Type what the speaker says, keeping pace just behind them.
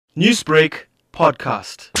Newsbreak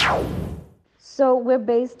Podcast. So we're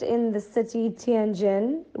based in the city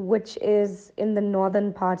Tianjin, which is in the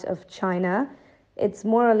northern part of China. It's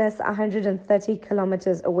more or less 130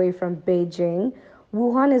 kilometers away from Beijing.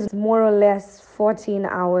 Wuhan is more or less 14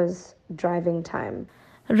 hours driving time.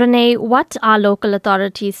 Renée, what are local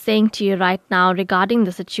authorities saying to you right now regarding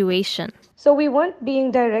the situation? So we weren't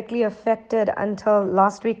being directly affected until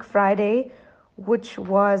last week Friday, which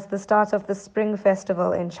was the start of the Spring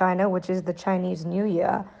Festival in China, which is the Chinese New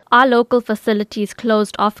Year. Are local facilities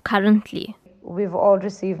closed off currently? We've all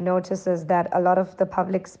received notices that a lot of the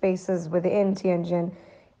public spaces within Tianjin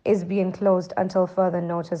is being closed until further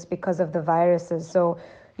notice because of the viruses. So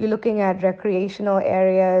you're looking at recreational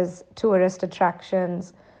areas, tourist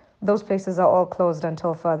attractions. Those places are all closed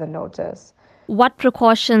until further notice. What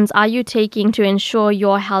precautions are you taking to ensure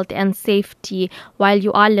your health and safety while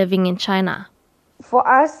you are living in China? For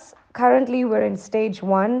us, currently we're in stage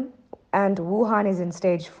 1 and Wuhan is in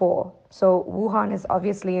stage 4. So Wuhan is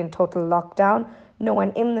obviously in total lockdown. No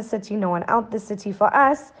one in the city, no one out the city. For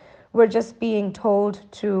us, we're just being told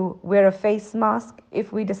to wear a face mask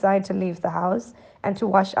if we decide to leave the house and to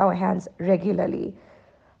wash our hands regularly.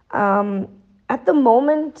 At the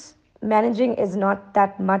moment, managing is not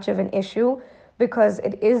that much of an issue because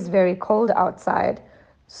it is very cold outside.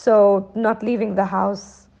 So not leaving the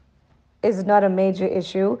house is not a major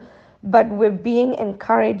issue, but we're being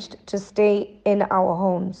encouraged to stay in our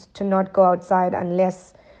homes, to not go outside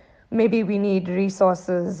unless maybe we need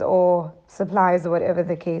resources or supplies or whatever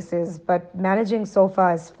the case is. But managing so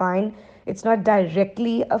far is fine. It's not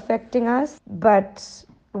directly affecting us, but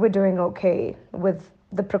we're doing okay with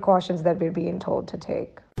the precautions that we're being told to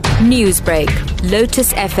take. Newsbreak,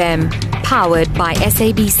 Lotus FM, powered by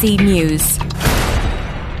SABC News.